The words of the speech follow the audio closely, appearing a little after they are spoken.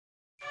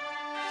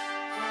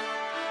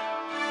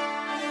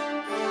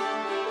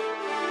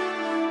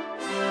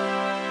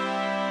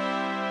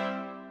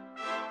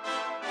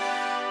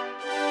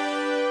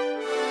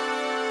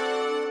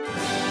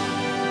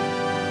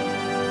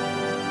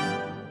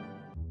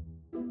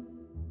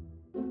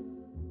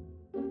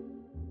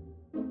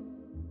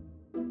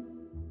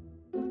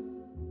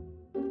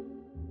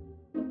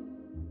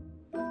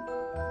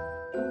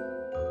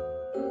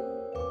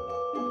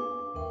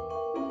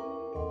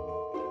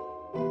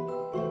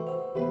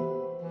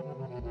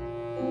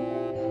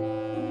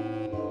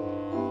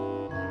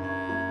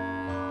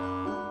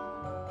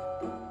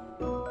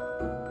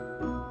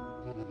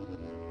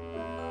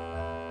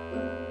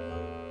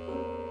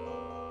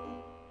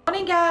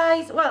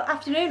guys, well,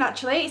 afternoon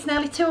actually, it's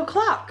nearly 2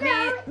 o'clock.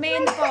 Me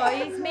and the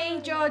boys, me,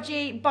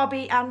 Georgie,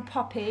 Bobby and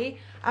Poppy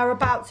are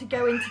about to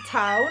go into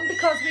town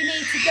because we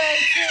need to go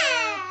to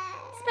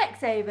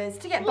Specsavers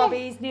to get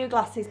Bobby's new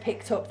glasses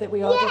picked up that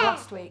we ordered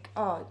last week.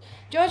 Oh,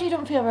 Georgie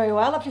don't feel very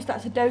well. I've just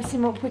had to dose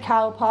him up with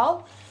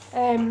Calpol,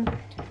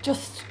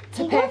 just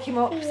to pick him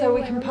up so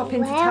we can pop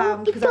into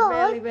town because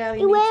I really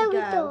need to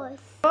go.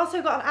 I've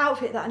also got an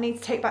outfit that I need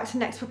to take back to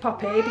Next for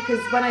Poppy because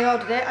when I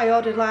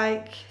ordered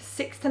like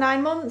 6 to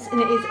 9 months and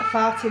it is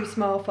far too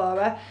small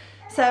for her.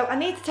 So I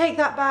need to take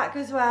that back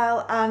as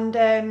well, and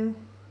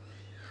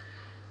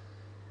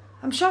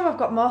I'm sure I've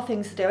got more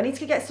things to do. I need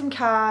to get some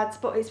cards,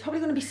 but it's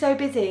probably going to be so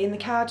busy in the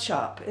card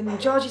shop and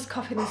George is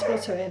coughing and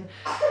spluttering.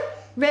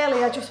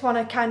 Really, I just want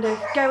to kind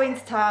of go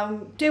into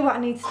town, do what I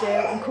need to do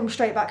and come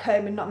straight back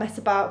home and not mess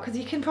about because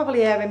you can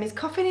probably hear him, he's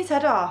coughing his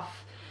head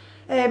off.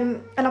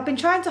 And I've been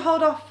trying to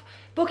hold off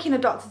booking a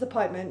doctor's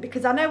appointment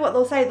because I know what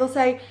they'll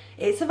say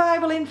it's a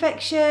viral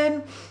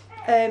infection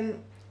and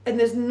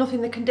there's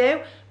nothing they can do,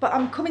 but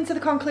I'm coming to the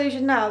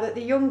conclusion now that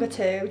the younger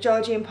two,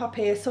 Georgie and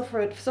Poppy, have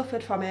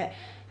suffered from it,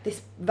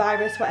 this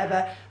virus,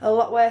 whatever, a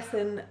lot worse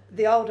than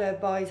the older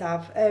boys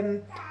have.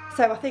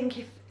 So I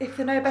think if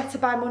they're no better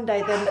by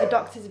Monday, then a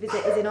doctor's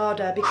visit is in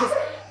order because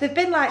they've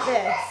been like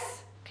this.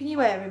 Can you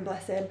hear him,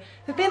 bless him?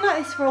 They've been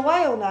like this for a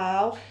while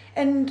now,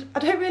 and I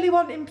don't really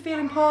want him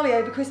feeling poorly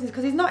over Christmas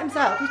because he's not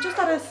himself. He's just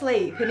had a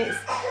sleep, and it's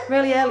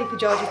really early for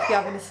Georgie to be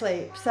having a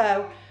sleep.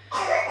 So,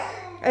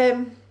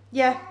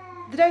 yeah,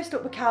 they dosed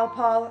up with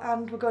Calpol,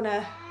 and we're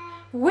gonna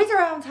whiz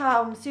around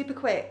town super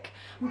quick.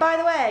 And by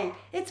the way,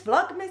 it's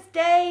Vlogmas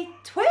Day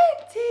 20!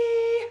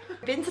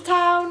 Been to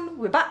town,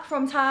 we're back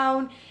from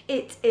town.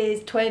 It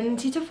is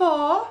 20 to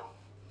 4.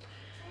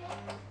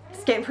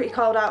 It's getting pretty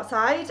cold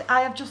outside.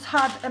 I have just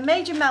had a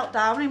major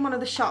meltdown in one of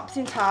the shops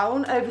in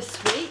town over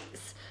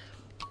sweets.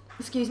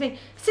 Excuse me.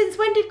 Since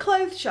when did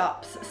clothes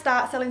shops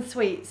start selling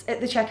sweets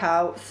at the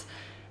checkouts?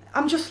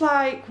 I'm just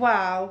like,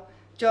 wow,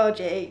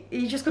 Georgie, are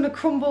you just gonna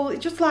crumble?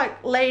 It's just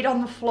like laid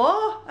on the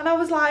floor. And I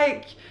was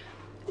like,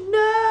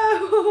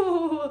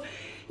 no.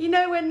 You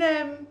know when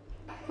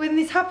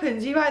this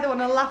happens, you either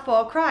want to laugh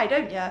or cry,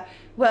 don't you?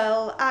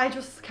 Well, I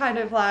just kind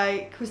of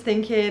like was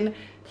thinking,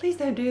 please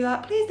don't do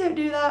that, please don't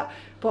do that.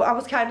 But I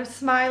was kind of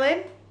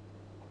smiling.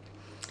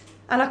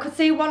 And I could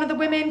see one of the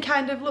women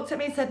kind of looked at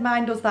me and said,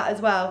 mine does that as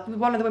well.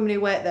 One of the women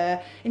who worked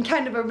there, in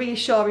kind of a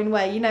reassuring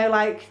way, you know,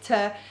 like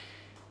to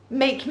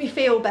make me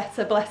feel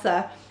better, bless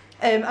her.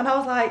 And I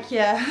was like,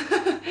 yeah.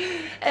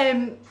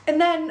 And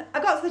then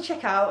I got to the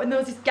checkout and there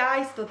was this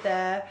guy stood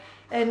there.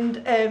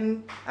 And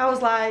I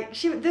was like,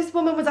 this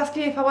woman was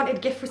asking me if I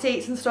wanted gift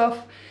receipts and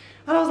stuff.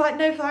 And I was like,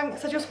 no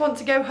thanks, I just want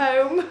to go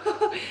home.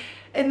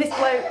 And this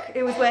bloke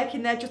who was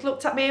working there just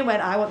looked at me and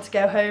went, I want to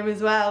go home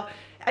as well.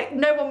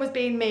 No one was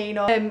being mean,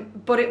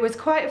 but it was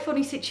quite a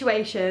funny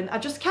situation. I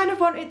just kind of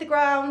wanted the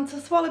ground to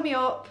swallow me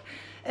up.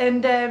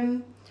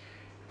 And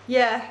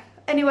yeah,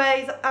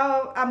 anyways,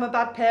 I'm a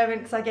bad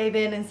parent because I gave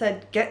in and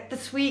said, get the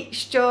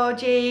sweets,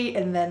 Georgie,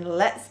 and then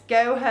let's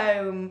go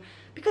home.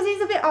 Because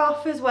he's a bit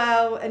off as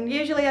well, and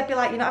usually I'd be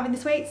like, you're not having the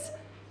sweets?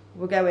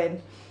 We're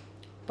going.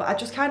 But I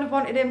just kind of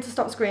wanted him to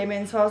stop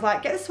screaming, so I was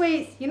like, get the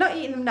sweets, you're not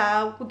eating them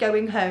now, we're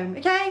going home,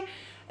 okay?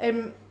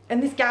 And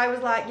this guy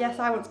was like, yes,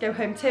 I want to go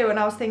home too, and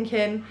I was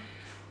thinking,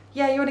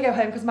 yeah, you want to go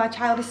home because my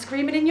child is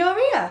screaming in your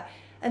ear?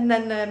 And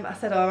then I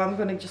said, oh, I'm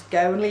going to just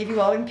go and leave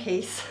you all in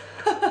peace.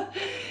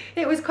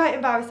 It was quite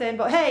embarrassing,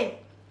 but hey,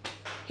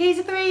 he's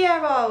a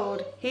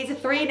 3-year-old, he's a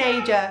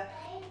 3-nager.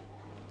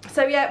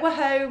 So yeah, we're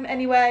home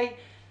anyway.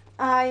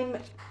 I'm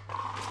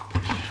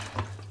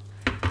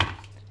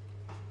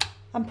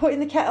putting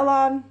the kettle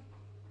on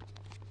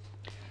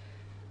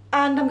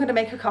and I'm going to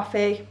make a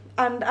coffee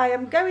and I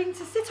am going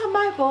to sit on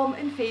my bum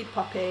and feed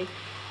Poppy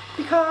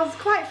because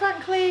quite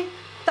frankly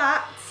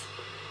that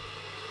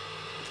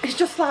is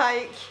just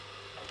like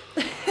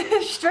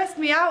stressed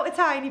me out a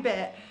tiny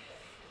bit.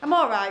 I'm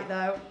alright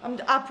though.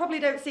 I probably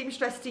don't seem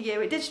stressed to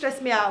you. It did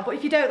stress me out, but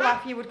if you don't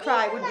laugh you would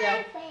cry, wouldn't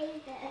you?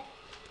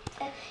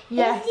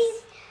 Yes.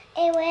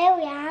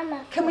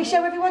 Can we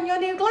show everyone your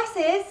new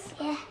glasses?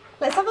 Yeah.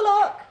 Let's have a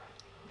look.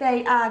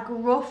 They are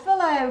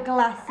Gruffalo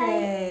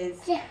glasses.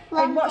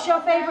 And what's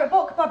your favourite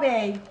book,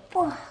 Bobby?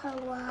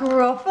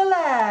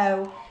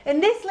 Gruffalo.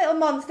 And this little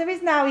monster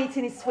is now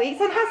eating his sweets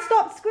and has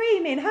stopped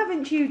screaming,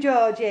 haven't you,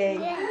 Georgie?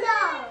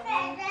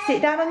 No.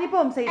 Sit down on your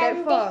bum so you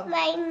don't fall. And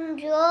my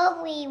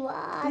strawberry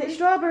one. Is it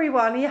strawberry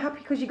one? Are you happy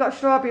because you got a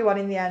strawberry one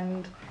in the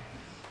end?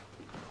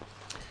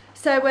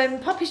 So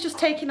Poppy's just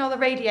taking all the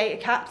radiator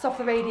caps off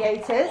the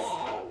radiators.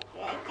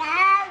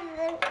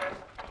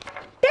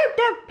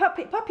 Don't,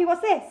 Poppy,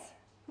 what's this?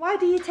 Why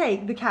do you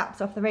take the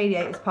caps off the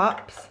radiators,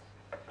 Pops?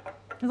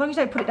 As long as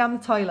you don't put it down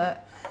the toilet.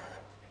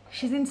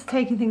 She's into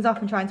taking things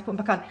off and trying to put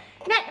them back on.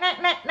 Nah.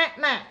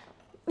 Nah.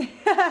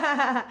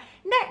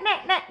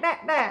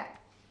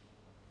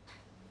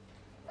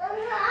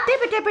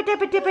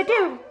 Dibba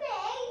doo.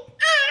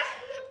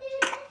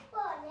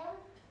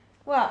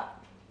 What?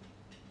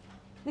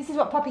 This is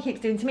what Poppy keeps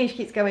doing to me. She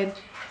keeps going,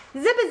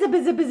 zibba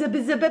zibba zibba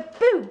zibba zibba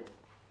boo.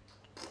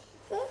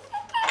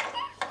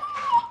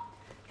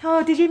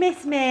 Oh, did you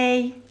miss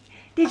me?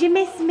 Did you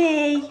miss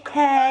me?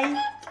 Hey.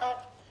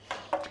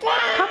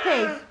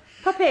 Poppy.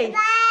 Poppy.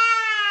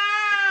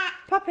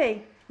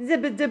 Poppy.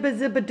 Zibba dibba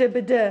zibba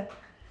dibba duh.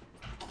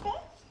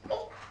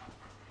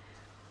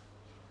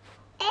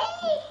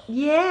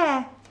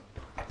 Yeah.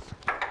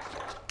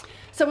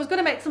 So I was going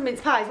to make some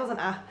mince pies, wasn't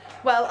I?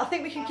 Well, I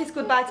think we can kiss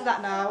goodbye to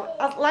that now.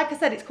 Like I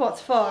said, it's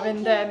 4:45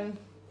 and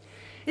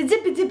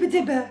zibba dibba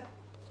dibba.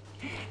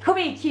 Come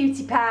here,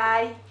 cutie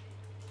pie.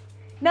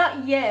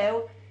 Not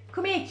you.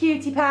 Come here,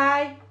 cutie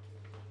pie.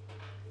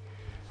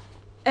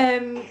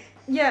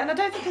 Yeah, and I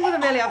don't think I'm going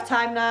to really have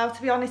time now,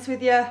 to be honest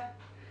with you.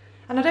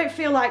 And I don't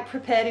feel like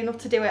prepared enough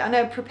to do it. I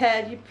know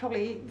prepared, you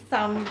probably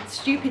sound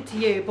stupid to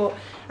you, but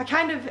I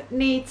kind of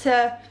need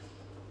to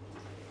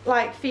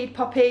like feed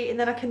Poppy and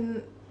then I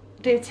can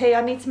do tea.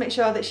 I need to make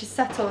sure that she's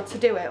settled to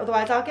do it.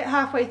 Otherwise I'll get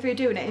halfway through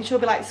doing it and she'll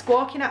be like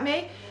squawking at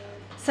me.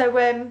 So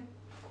I'm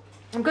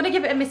going to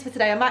give it a miss for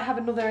today. I might have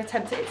another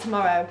attempt at it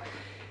tomorrow.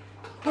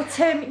 But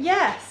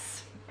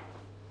yes,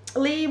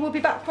 Lee will be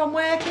back from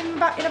work in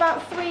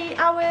about 3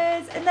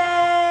 hours and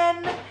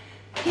then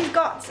he's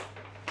got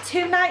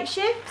 2 night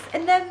shifts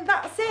and then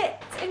that's it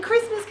and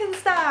Christmas can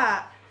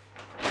start.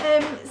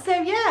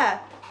 So yeah,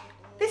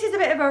 this is a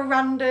bit of a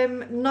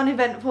random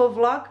non-eventful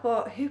vlog,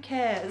 but who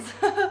cares?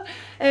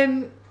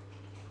 I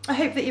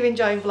hope that you're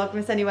enjoying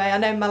Vlogmas anyway. I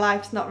know my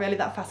life's not really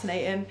that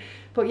fascinating,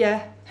 but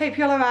yeah, hope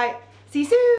you're all alright. See you soon.